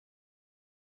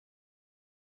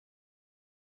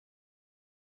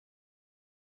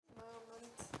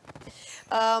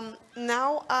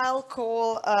Now I'll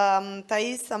call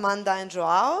Thais, Amanda, and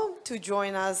Joao to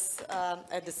join us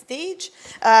at the stage.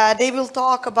 They will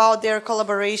talk about their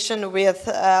collaboration with,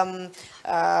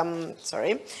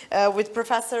 with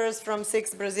professors from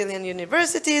 6 Brazilian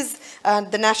universities,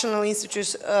 the National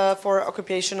Institute for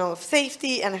Occupational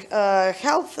Safety and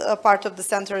Health, part of the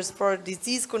Centers for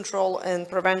Disease Control and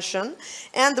Prevention,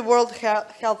 and the World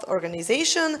Health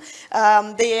Organization.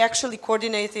 They actually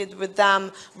coordinated with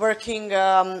them working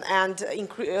and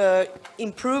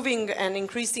improving and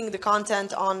increasing the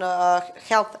content on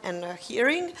health and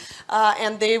hearing,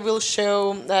 and they will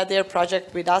show their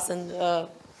project with us and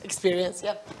experience.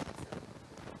 Yeah.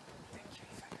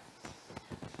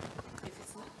 If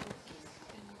it's not working,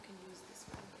 then you can use this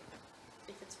one.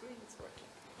 If it's free, it's working.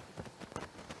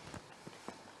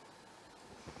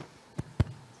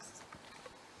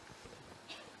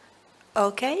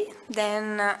 Okay,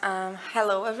 then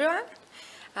hello everyone.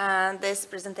 This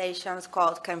presentation is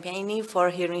called Campaigning for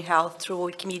Hearing Health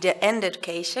Through Wikimedia and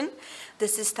Education.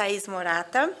 This is Thais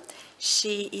Morata.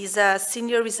 She is a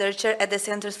senior researcher at the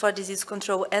Centers for Disease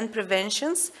Control and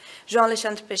Preventions. João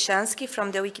Alexandre Pechansky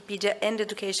from the Wikipedia and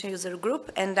Education User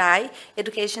Group, and I,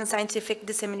 Education Scientific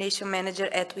Dissemination Manager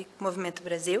at Wiki Movimento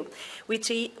Brasil.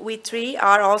 We three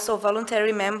are also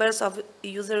voluntary members of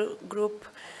user group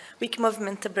Wiki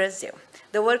Movimento Brasil.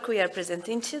 The work we are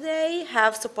presenting today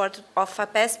have support of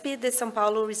FAPESP, the São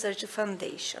Paulo Research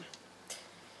Foundation.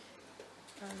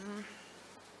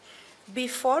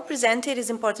 Before presenting, it is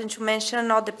important to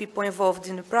mention all the people involved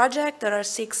in the project. There are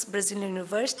 6 Brazilian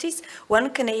universities,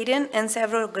 1 Canadian, and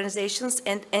several organizations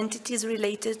and entities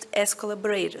related as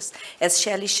collaborators, as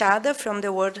Shelley Shada from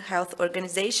the World Health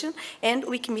Organization and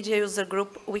Wikimedia User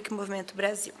Group Wiki Movimento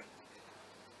Brasil.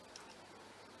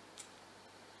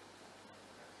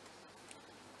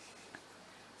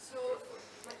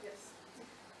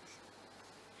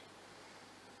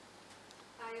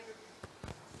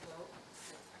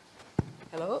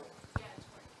 Hello?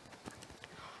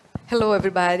 Hello,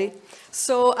 everybody.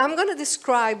 So I'm going to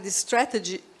describe this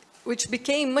strategy, which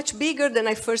became much bigger than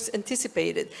I first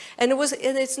anticipated. And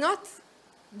it's not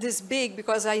this big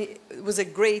because it was a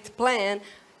great plan.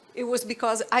 It was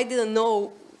because I didn't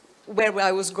know where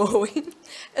I was going.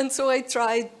 And so I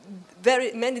tried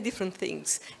many different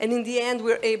things. And in the end,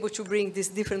 we're able to bring these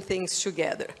different things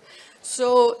together.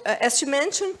 So as you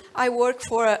mentioned, I work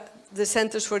for the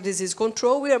Centers for Disease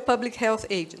Control. We are a public health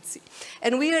agency.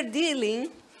 And we are dealing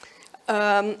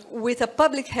with a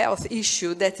public health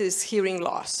issue that is hearing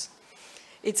loss.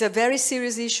 It's a very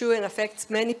serious issue and affects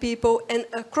many people. And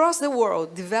across the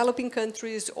world, developing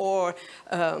countries or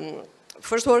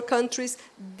first world countries,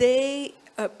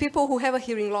 people who have a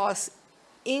hearing loss,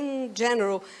 in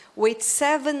general, wait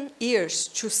 7 years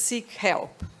to seek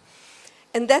help.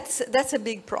 And that's a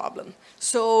big problem.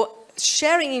 So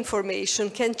sharing information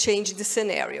can change the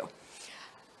scenario.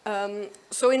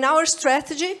 So in our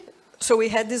strategy, we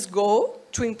had this goal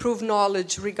to improve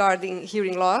knowledge regarding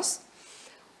hearing loss.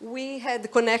 We had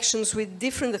connections with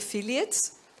different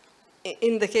affiliates.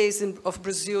 In the case of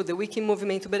Brazil, the Wiki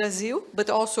Movimento Brasil, but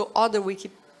also other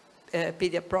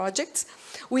Wikipedia projects.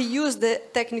 We used the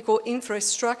technical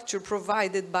infrastructure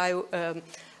provided by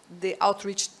the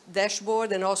outreach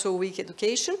dashboard and also Wiki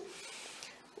Education.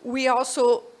 We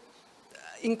also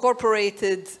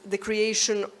incorporated the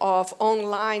creation of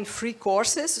online free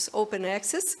courses, open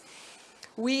access.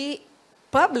 We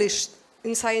published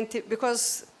in scientific,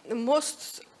 because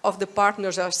most of the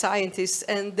partners are scientists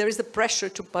and there is a pressure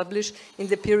to publish in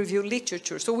the peer-reviewed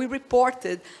literature. So we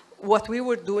reported what we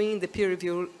were doing in the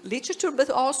peer-reviewed literature, but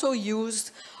also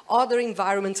used other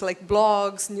environments like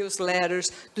blogs,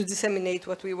 newsletters to disseminate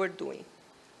what we were doing.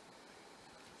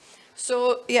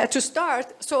 So yeah, to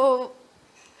start, so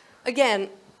again,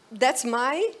 that's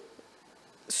my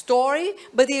story,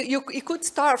 but you could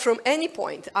start from any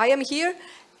point. I am here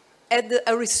at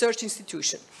a research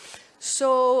institution.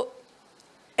 So,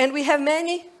 and we have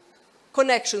many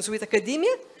connections with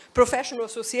academia, professional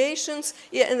associations,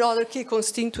 and other key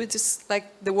constituents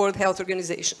like the World Health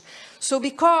Organization. So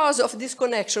because of this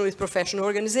connection with professional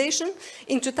organization,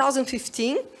 in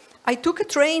 2015, I took a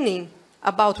training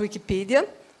about Wikipedia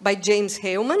by James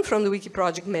Haleman from the Wiki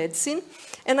Project Medicine,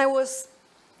 and I was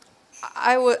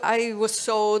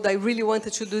sold, I really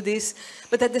wanted to do this,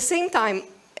 but at the same time,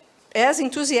 as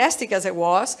enthusiastic as I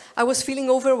was feeling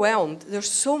overwhelmed.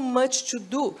 There's so much to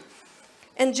do.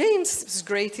 And James is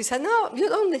great. He said, no, you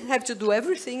don't have to do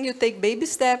everything. You take baby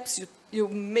steps, you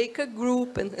make a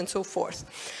group, and so forth.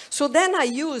 So then I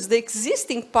use the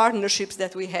existing partnerships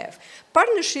that we have.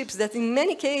 Partnerships that in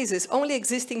many cases only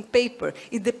exist in paper.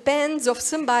 It depends on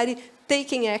somebody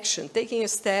taking action, taking a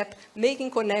step,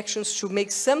 making connections to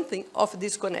make something of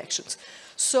these connections.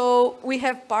 So we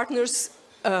have partners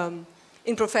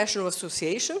in professional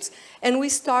associations, and we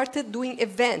started doing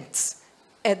events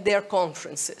at their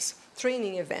conferences,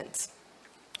 training events.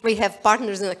 We have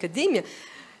partners in academia.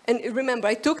 And remember,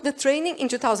 I took the training in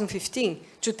 2015.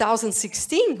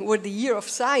 2016 were the year of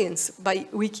science by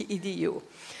Wiki EDU.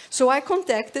 So I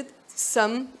contacted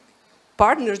some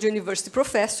partners, university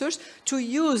professors, to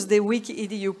use the Wiki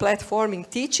EDU platform in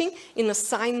teaching, in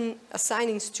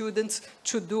assigning students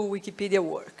to do Wikipedia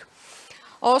work.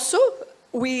 Also,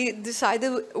 we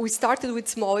started with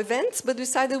small events, but we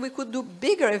decided we could do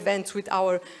bigger events with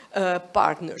our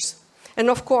partners. And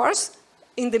of course,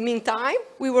 in the meantime,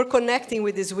 we were connecting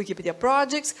with these Wikipedia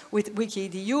projects, with Wiki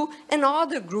EDU, and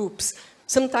other groups,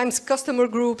 sometimes customer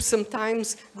groups,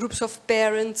 sometimes groups of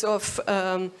parents, of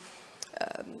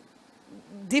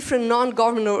different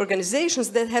non-governmental organizations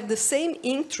that have the same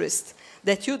interest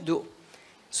that you do.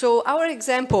 So our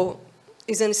example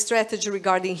is a strategy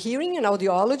regarding hearing and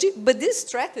audiology, but this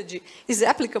strategy is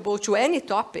applicable to any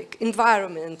topic,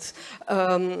 environment,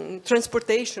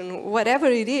 transportation, whatever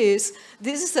it is.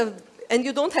 This is and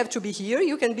you don't have to be here,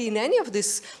 you can be in any of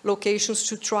these locations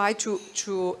to try to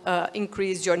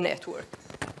increase your network.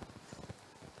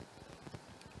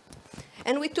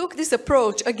 And we took this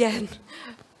approach, again,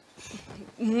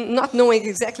 not knowing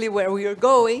exactly where we were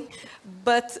going,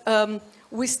 but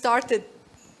we started,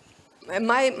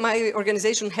 my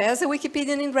organization has a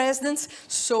Wikipedian in residence,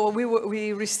 so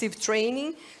we received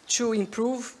training to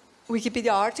improve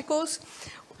Wikipedia articles,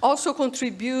 also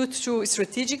contribute to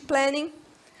strategic planning,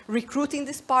 recruiting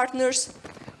these partners,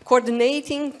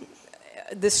 coordinating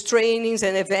these trainings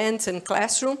and events and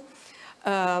classroom,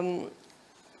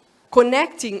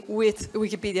 connecting with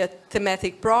Wikipedia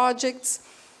thematic projects,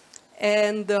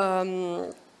 and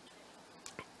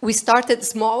we started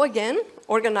small again,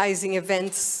 organizing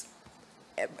events,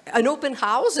 an open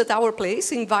house at our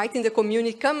place, inviting the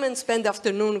community, come and spend the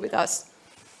afternoon with us.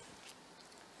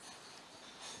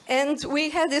 And we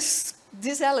had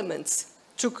these elements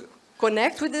to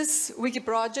connect with these wiki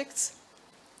projects.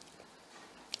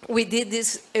 We did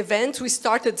this event. We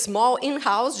started small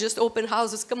in-house, just open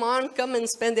houses. Come on, come and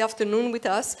spend the afternoon with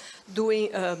us doing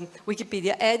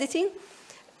Wikipedia editing.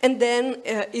 And then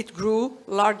it grew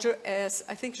larger as,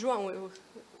 I think, João.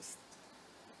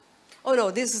 Oh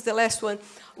no, this is the last one.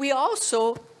 We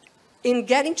also, in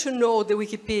getting to know the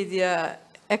Wikipedia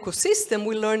ecosystem,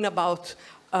 we learned about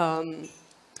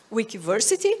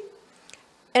Wikiversity.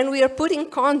 And we are putting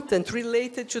content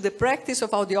related to the practice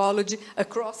of audiology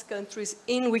across countries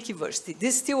in Wikiversity.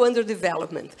 This is still under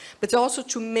development, but also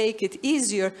to make it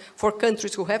easier for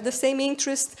countries who have the same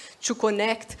interest to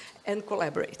connect and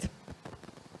collaborate.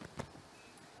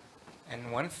 And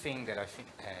one thing that I think,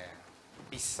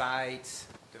 besides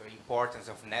the importance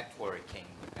of networking,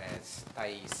 as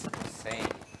Thais was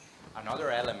saying, another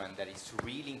element that is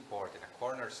really important, a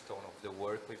cornerstone of the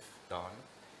work we've done,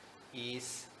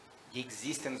 is the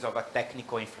existence of a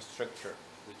technical infrastructure,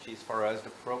 which is for us the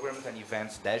programs and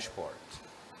events dashboard.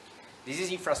 This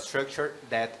is infrastructure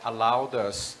that allowed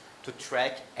us to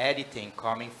track editing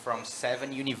coming from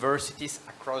 7 universities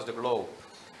across the globe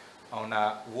on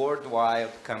a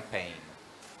worldwide campaign.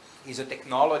 It's a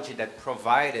technology that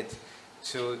provided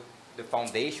to the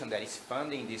foundation that is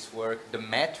funding this work the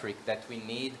metric that we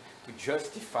need to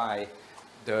justify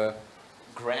the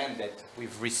grant that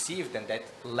we've received and that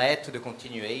led to the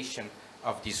continuation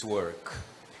of this work.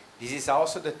 This is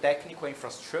also the technical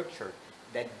infrastructure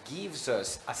that gives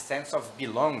us a sense of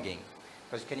belonging.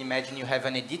 Because you can imagine you have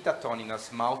an editathon in a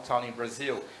small town in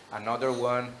Brazil, another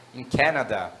one in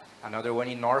Canada, another one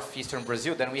in northeastern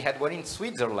Brazil, then we had one in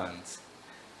Switzerland.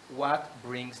 What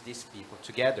brings these people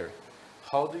together?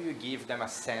 How do you give them a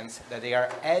sense that they are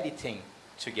editing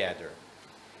together?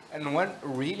 And one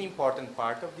really important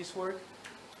part of this work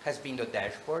has been the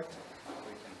dashboard.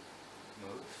 We can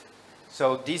move.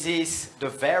 So this is the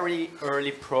very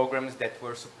early programs that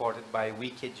were supported by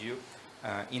Wiki EDU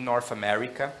in North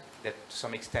America, that to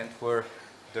some extent were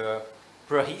the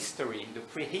prehistory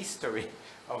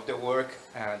of the work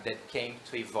that came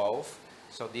to evolve.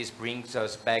 So this brings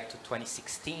us back to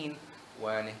 2016,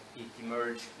 when it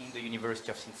emerged in the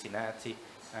University of Cincinnati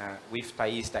with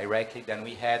Thais directly. Then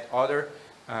we had other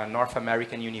North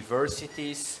American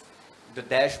universities. The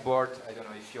dashboard, I don't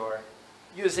know if you're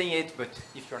using it, but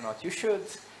if you're not, you should.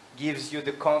 Gives you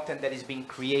the content that is being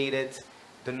created,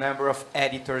 the number of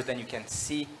editors, then you can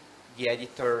see the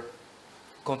editor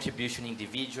contribution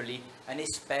individually, and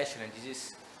especially, and this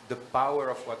is the power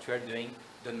of what we are doing,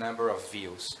 the number of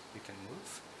views. You can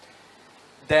move.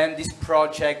 Then this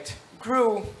project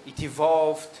grew, it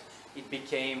evolved, it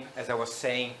became, as I was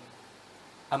saying,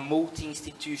 a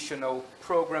multi-institutional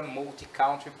program,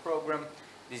 multi-country program.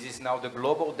 This is now the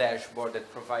global dashboard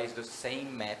that provides the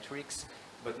same metrics,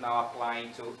 but now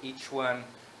applying to each one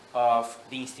of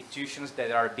the institutions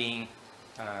that are being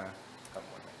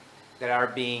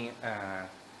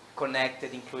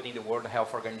connected, including the World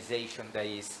Health Organization that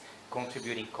is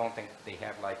contributing content. They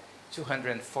have like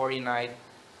 249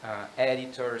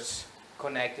 editors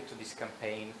connected to this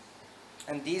campaign.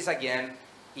 And this, again,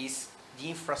 is the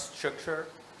infrastructure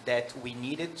that we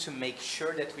needed to make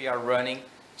sure that we are running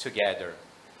together.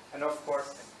 And of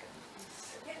course...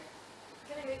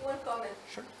 Can I make one comment?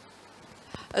 Sure.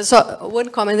 So one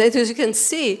comment, as you can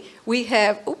see, we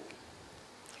have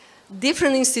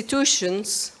different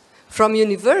institutions from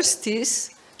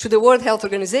universities to the World Health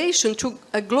Organization to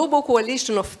a global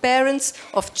coalition of parents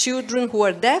of children who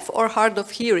are deaf or hard of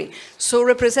hearing. So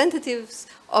representatives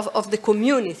of the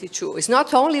community too. It's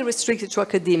not only restricted to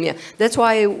academia. That's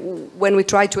why when we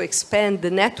try to expand the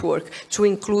network to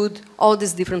include all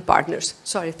these different partners.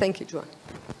 Sorry, thank you, Joan.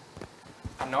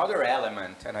 Another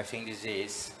element, and I think this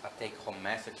is a take-home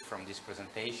message from this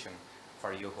presentation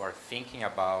for you who are thinking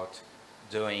about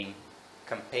doing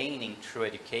campaigning through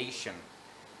education,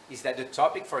 is that the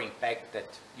topic for impact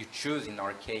that you choose, in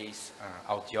our case,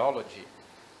 audiology,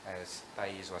 as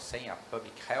Thais was saying, a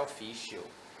public health issue,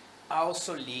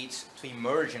 also leads to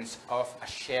emergence of a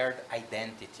shared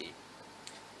identity.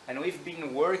 And we've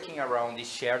been working around this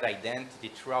shared identity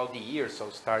throughout the year, so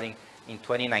starting in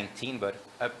 2019, but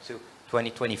up to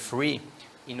 2023,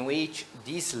 in which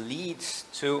this leads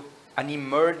to an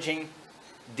emerging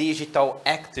digital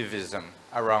activism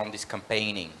around this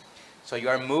campaigning. So you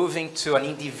are moving to an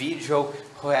individual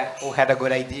who had a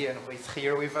good idea and who is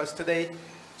here with us today,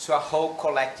 to a whole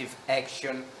collective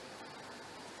action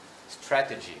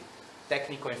strategy,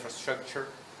 technical infrastructure,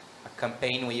 a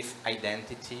campaign with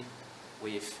identity,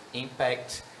 with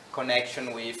impact,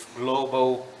 connection with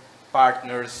global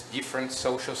partners, different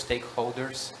social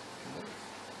stakeholders.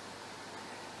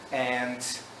 And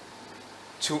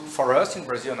for us in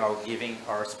Brazil now, giving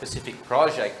our specific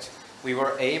project, we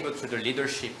were able, through the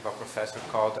leadership of a professor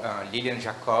called Lilian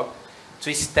Jacob,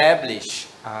 to establish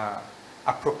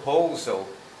a proposal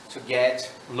to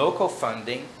get local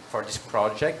funding for this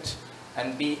project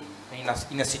and be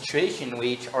in a situation in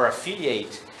which our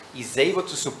affiliate is able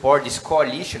to support this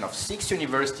coalition of 6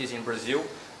 universities in Brazil,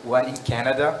 1 in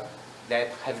Canada, that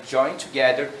have joined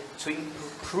together to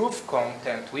improve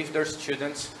content with their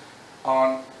students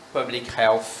on public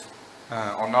health,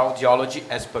 on audiology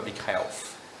as public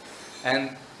health.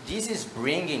 And this is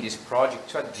bringing this project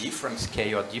to a different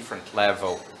scale, a different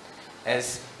level,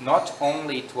 as not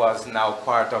only it was now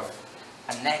part of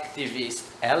an activist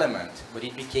element, but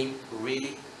it became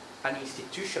really an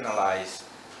institutionalized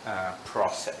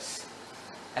process.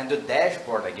 And the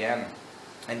dashboard, again,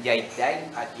 and the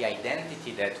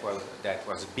identity that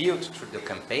was built through the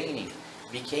campaigning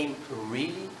became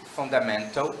really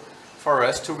fundamental for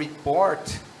us to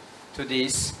report to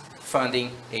this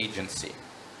funding agency.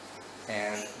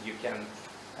 And you can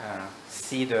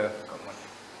see the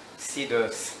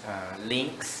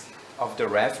links of the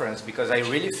reference, because I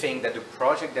really think that the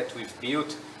project that we've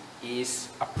built is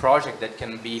a project that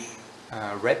can be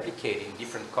replicated in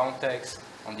different contexts,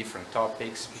 on different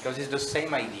topics, because it's the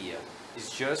same idea.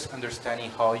 It's just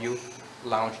understanding how you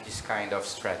launch this kind of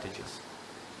strategies.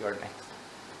 You're next.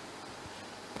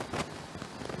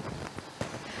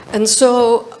 And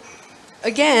so,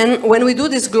 again, when we do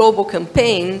these global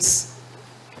campaigns,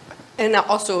 and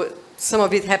also some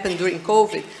of it happened during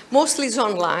COVID, mostly it's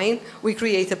online. We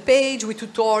create a page with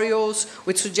tutorials,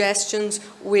 with suggestions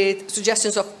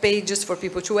of pages for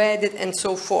people to edit, and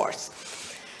so forth.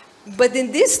 But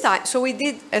in this time, so we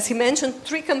did, as he mentioned,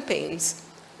 3 campaigns.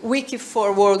 Wiki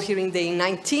for World Hearing Day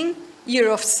 19,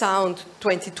 Year of Sound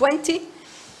 2020,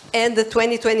 and the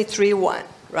 2023 one,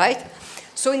 right?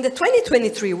 So in the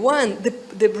 2023 one,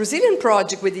 the Brazilian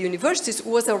project with the universities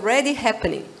was already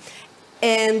happening.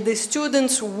 And the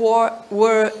students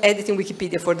were editing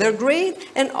Wikipedia for their grade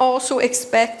and also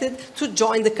expected to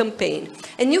join the campaign.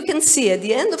 And you can see at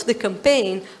the end of the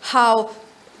campaign how,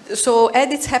 so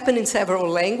edits happen in several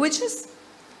languages,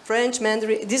 French,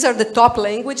 Mandarin, these are the top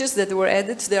languages that were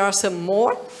edits, there are some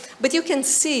more. But you can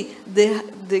see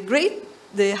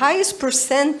the highest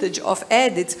percentage of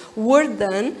edits were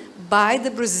done by the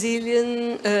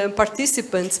Brazilian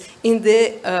participants in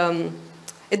the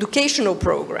educational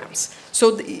programs.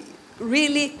 So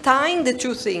really tying the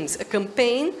 2 things, a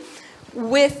campaign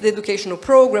with the educational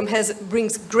program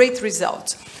brings great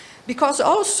results. Because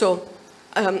also,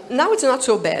 now it's not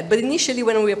so bad, but initially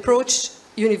when we approached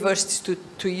universities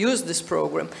to use this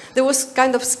program, there was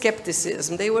kind of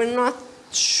skepticism. They were not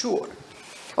sure.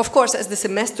 Of course, as the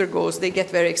semester goes, they get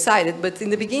very excited, but in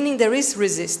the beginning there is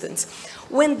resistance.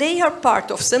 When they are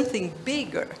part of something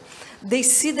bigger, they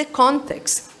see the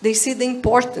context, they see the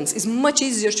importance. It's much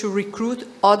easier to recruit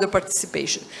other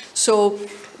participation. So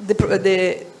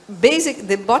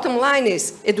the bottom line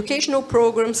is educational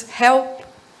programs help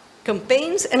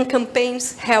campaigns, and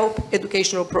campaigns help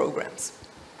educational programs.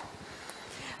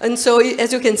 And so,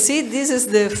 as you can see, this is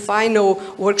the final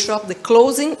workshop, the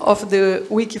closing of the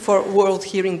Wiki for World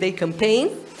Hearing Day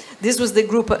campaign. This was the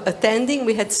group attending.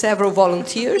 We had several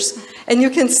volunteers. And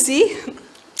you can see,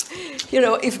 you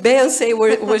know, if Beyonce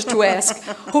was to ask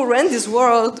who ran this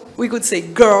world, we could say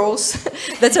girls.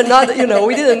 That's another, you know,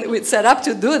 we set up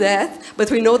to do that,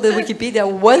 but we know that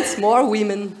Wikipedia wants more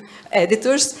women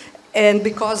editors. And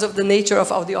because of the nature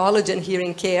of audiology and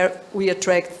hearing care, we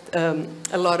attract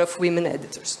a lot of women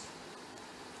editors.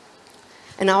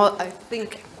 And now I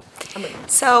think...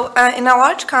 So, in a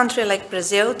large country like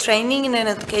Brazil, training and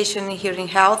education in hearing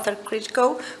health are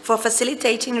critical for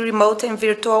facilitating remote and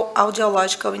virtual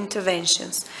audiological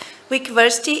interventions.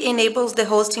 Wikiversity enables the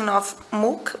hosting of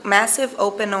MOOC, massive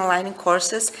open online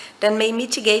courses that may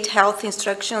mitigate health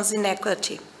instructions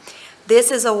inequity.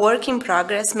 This is a work in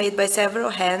progress made by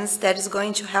several hands that is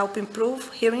going to help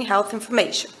improve hearing health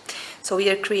information. So we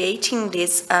are creating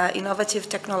this innovative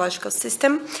technological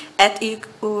system at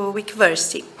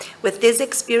Wikiversity. With this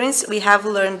experience, we have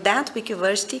learned that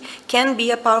Wikiversity can be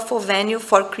a powerful venue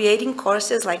for creating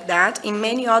courses like that in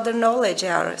many other knowledge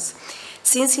areas.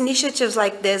 Since initiatives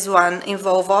like this one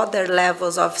involve other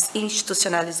levels of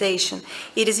institutionalization,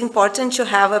 it is important to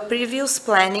have a previous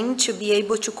planning to be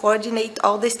able to coordinate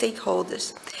all the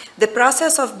stakeholders. The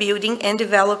process of building and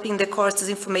developing the course's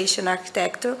information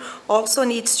architecture also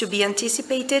needs to be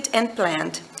anticipated and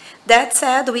planned. That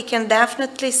said, we can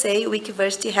definitely say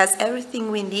Wikiversity has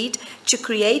everything we need to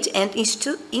create and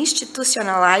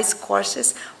institutionalize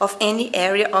courses of any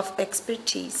area of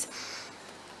expertise.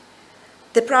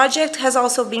 The project has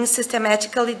also been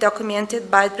systematically documented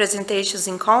by presentations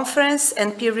in conference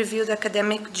and peer-reviewed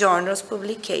academic journals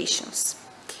publications,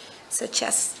 such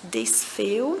as this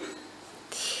few.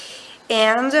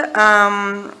 And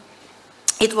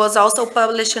it was also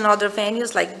published in other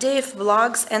venues like DIF,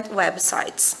 blogs, and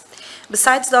websites.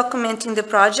 Besides documenting the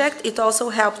project, it also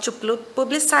helped to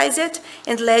publicize it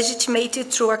and legitimate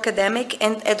it through academic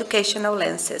and educational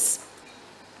lenses.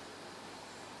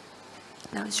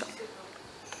 Now it's short.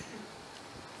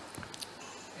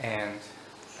 And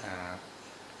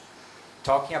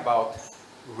talking about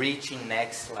reaching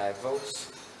next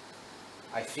levels,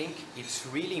 I think it's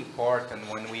really important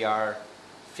when we are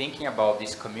thinking about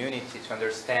this community to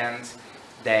understand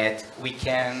that we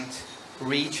can't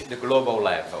reach the global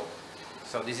level.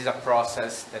 So this is a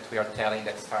process that we are telling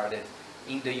that started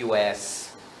in the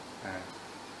US,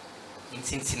 in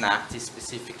Cincinnati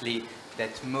specifically,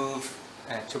 that moved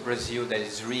to Brazil, that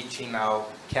is reaching now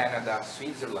Canada,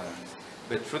 Switzerland.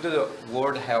 But through the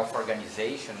World Health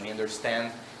Organization, we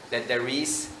understand that there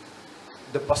is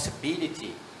the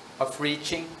possibility of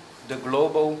reaching the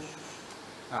global,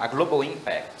 a global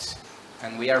impact.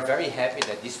 And we are very happy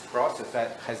that this process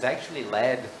has actually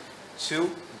led to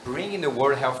bringing the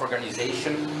World Health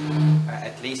Organization,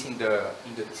 at least in the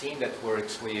team that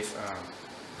works with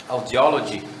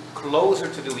audiology, closer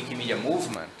to the Wikimedia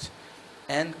movement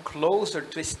and closer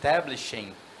to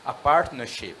establishing a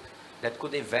partnership that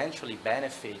could eventually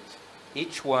benefit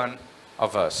each one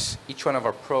of us, each one of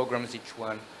our programs, each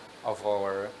one of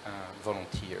our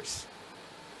volunteers.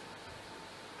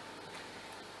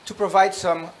 To provide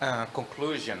some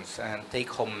conclusions and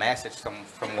take-home message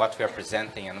from what we are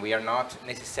presenting, and we are not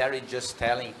necessarily just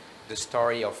telling the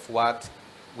story of what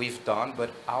we've done,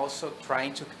 but also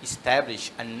trying to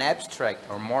establish an abstract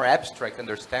or more abstract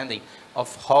understanding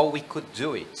of how we could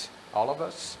do it, all of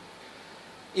us.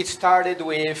 It started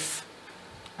with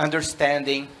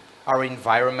understanding our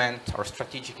environment, our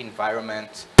strategic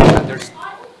environment.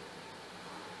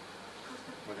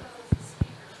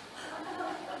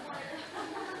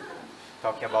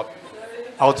 Talking about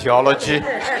audiology,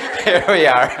 here we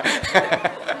are.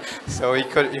 So we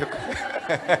could.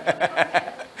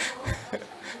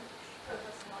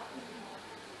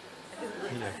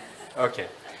 Okay,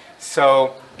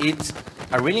 so it's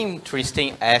a really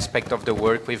interesting aspect of the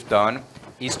work we've done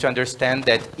is to understand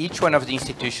that each one of the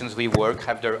institutions we work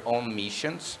have their own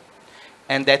missions,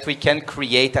 and that we can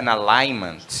create an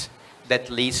alignment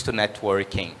that leads to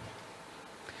networking.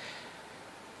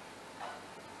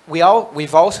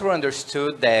 We've also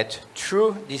understood that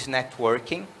through this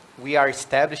networking, we are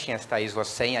establishing, as Thais was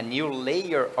saying, a new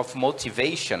layer of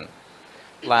motivation.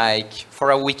 Like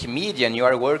for a Wikimedia, you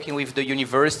are working with the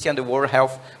university and the World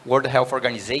Health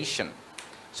Organization.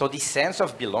 So this sense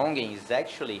of belonging is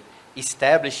actually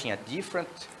establishing a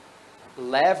different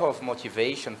level of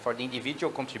motivation for the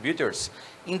individual contributors,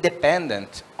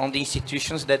 independent on the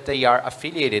institutions that they are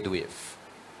affiliated with.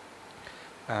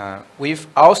 We've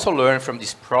also learned from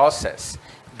this process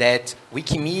that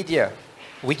Wikimedian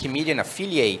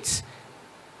affiliates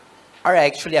are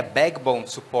actually a backbone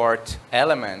support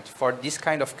element for this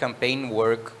kind of campaign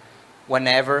work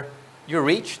whenever you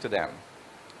reach to them.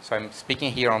 So I'm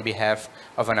speaking here on behalf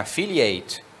of an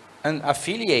affiliate. And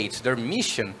affiliates, their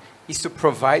mission is to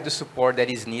provide the support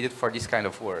that is needed for this kind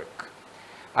of work.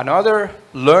 Another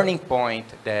learning point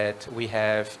that we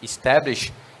have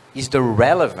established is the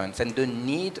relevance and the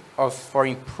need for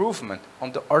improvement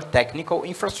on our technical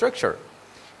infrastructure.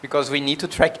 Because we need to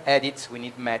track edits, we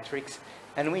need metrics,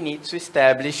 and we need to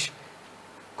establish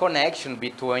connection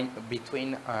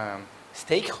between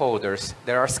stakeholders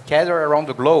that are scattered around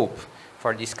the globe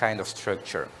for this kind of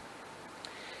structure.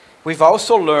 We've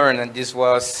also learned, and this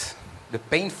was the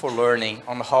painful learning,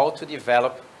 on how to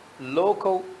develop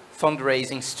local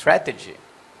fundraising strategy,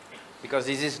 because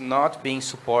this is not being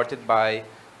supported by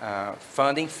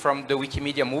funding from the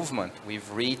Wikimedia movement.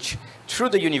 We've reached, through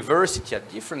the university, a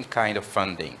different kind of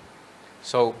funding.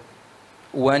 So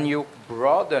when you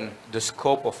broaden the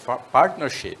scope of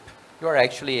partnership, you are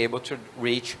actually able to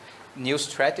reach new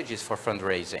strategies for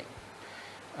fundraising.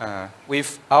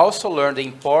 We've also learned the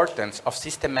importance of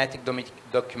systematic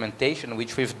documentation,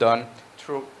 which we've done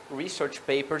through research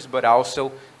papers, but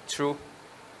also through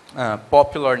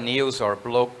popular news or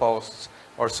blog posts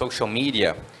or social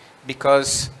media.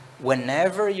 Because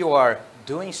whenever you are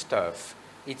doing stuff,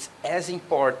 it's as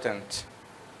important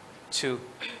to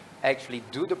actually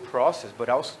do the process, but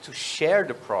also to share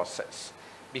the process.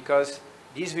 Because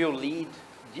this will lead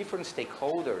different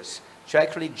stakeholders to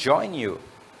actually join you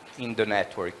in the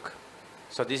network.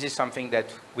 So this is something that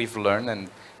we've learned and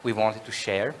we wanted to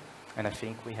share. And I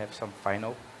think we have some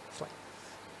final slides.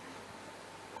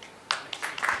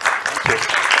 Thank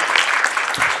you.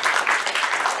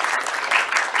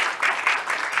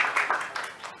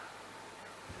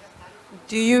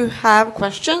 Do you have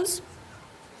questions?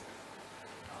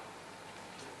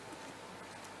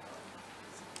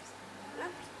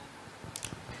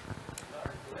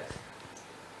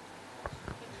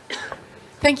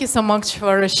 Thank you so much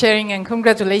for sharing and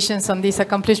congratulations on these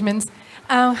accomplishments.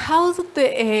 How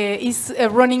is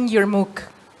running your MOOC?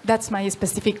 That's my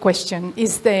specific question.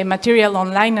 Is the material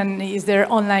online, and is there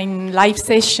online live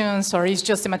sessions, or is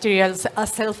just the materials a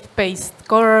self-paced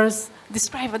course?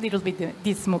 Describe a little bit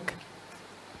this MOOC.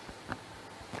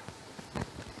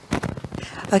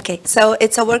 Okay, so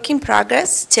it's a work in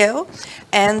progress still,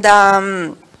 and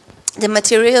the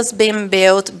materials being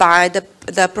built by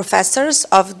the professors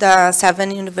of the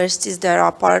 7 universities that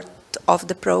are part of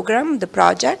the program, the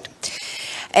project.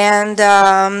 And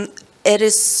it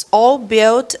is all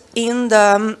built in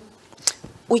the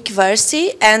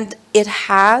Wikiverse, and it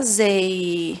has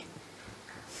a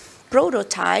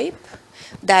prototype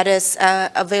that is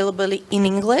available in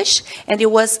English, and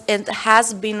it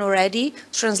has been already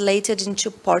translated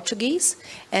into Portuguese,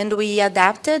 and we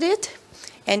adapted it,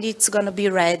 and it's going to be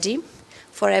ready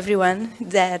for everyone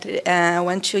that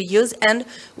want to use. And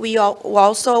we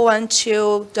also want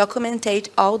to documentate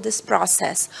all this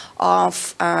process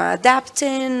of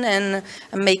adapting and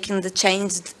making the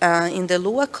change in the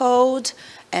Lua code.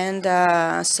 And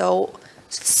so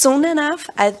soon enough,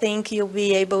 I think you'll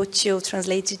be able to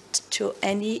translate it to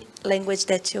any language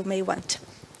that you may want.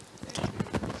 Okay.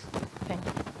 Thank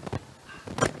you.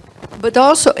 But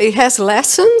also it has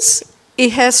lessons,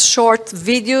 it has short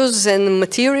videos and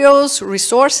materials,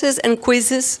 resources and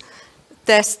quizzes,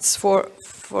 tests for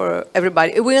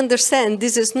everybody. We understand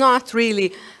this is not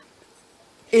really,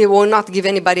 it will not give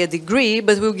anybody a degree,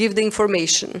 but will give the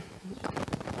information.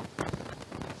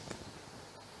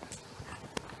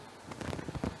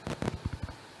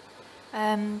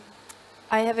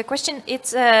 I have a question.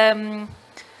 It's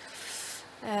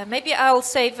maybe I'll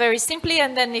say very simply,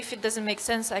 and then if it doesn't make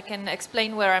sense, I can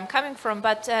explain where I'm coming from.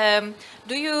 But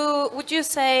would you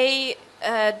say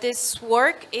this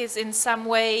work is in some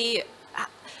way,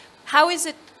 how is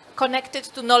it connected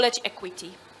to knowledge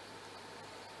equity?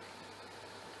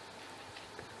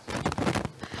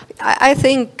 I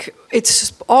think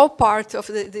it's all part of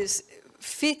this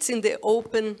fits in the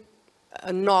open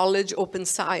knowledge, open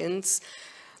science.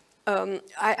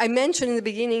 I mentioned in the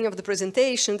beginning of the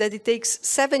presentation that it takes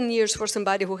 7 years for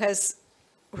somebody who has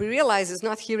we realize is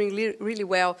not hearing really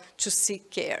well to seek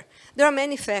care. There are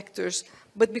many factors,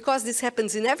 but because this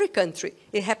happens in every country,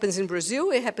 it happens in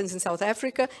Brazil, it happens in South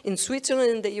Africa, in Switzerland,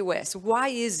 in the US. Why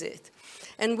is it?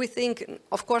 And we think,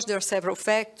 of course, there are several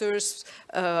factors,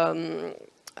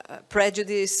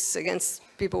 prejudice against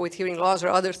people with hearing loss or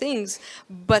other things,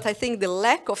 but I think the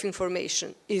lack of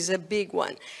information is a big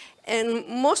one. And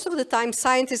most of the time,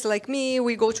 scientists like me,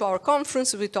 we go to our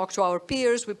conferences, we talk to our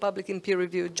peers, we publish in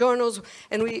peer-reviewed journals,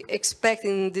 and we expect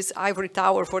in this ivory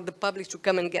tower for the public to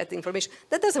come and get the information.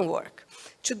 That doesn't work.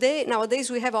 Nowadays,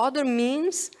 we have other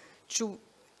means to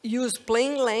use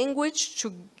plain language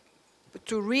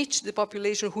to reach the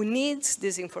population who needs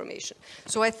this information.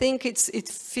 So I think it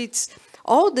fits,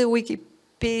 all the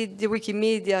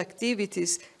Wikimedia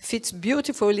activities fits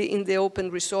beautifully in the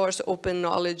open resource, open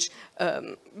knowledge,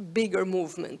 bigger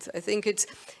movement. I think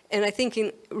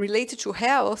related to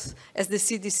health, as the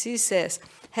CDC says,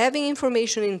 having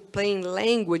information in plain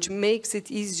language makes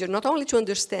it easier not only to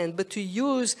understand, but to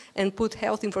use and put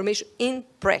health information in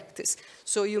practice.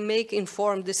 So you make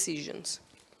informed decisions.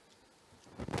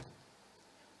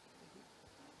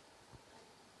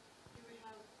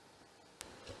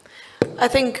 I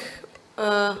think,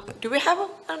 do we have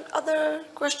other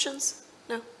questions?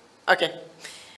 No? Okay.